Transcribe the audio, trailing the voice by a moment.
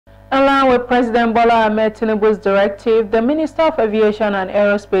Along with President Bola Ahmed Tinubu's directive, the Minister of Aviation and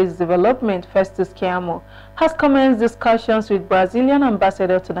Aerospace Development, Festus Keyamo, has commenced discussions with Brazilian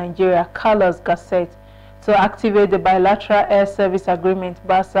Ambassador to Nigeria, Carlos Garcet, to activate the Bilateral Air Service Agreement,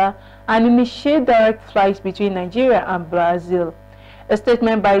 Basa, and initiate direct flights between Nigeria and Brazil. A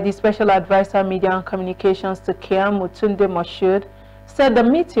statement by the Special Advisor Media and Communications to Keyamo, Tunde Moshood, said the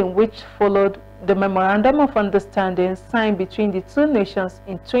meeting, which followed the Memorandum of Understanding signed between the two nations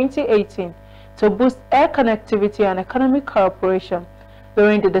in 2018 to boost air connectivity and economic cooperation.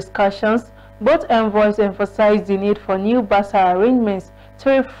 During the discussions, both envoys emphasized the need for new Basa arrangements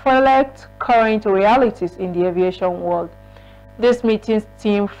to reflect current realities in the aviation world. This meeting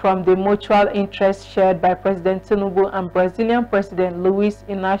stemmed from the mutual interest shared by President Tinubu and Brazilian President Luiz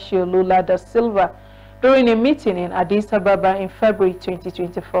Inácio Lula da Silva during a meeting in Addis Ababa in February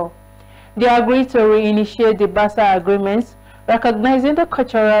 2024. They agreed to reinitiate the Basa agreements, recognizing the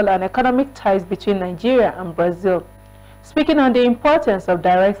cultural and economic ties between Nigeria and Brazil. Speaking on the importance of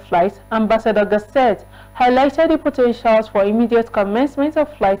direct flights, Ambassador Garcet highlighted the potentials for immediate commencement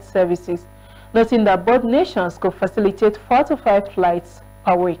of flight services, noting that both nations could facilitate 4 to 5 flights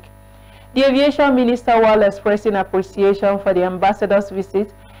per week. The aviation minister, while expressing appreciation for the ambassador's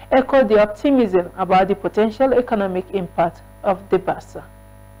visit, echoed the optimism about the potential economic impact of the Basa.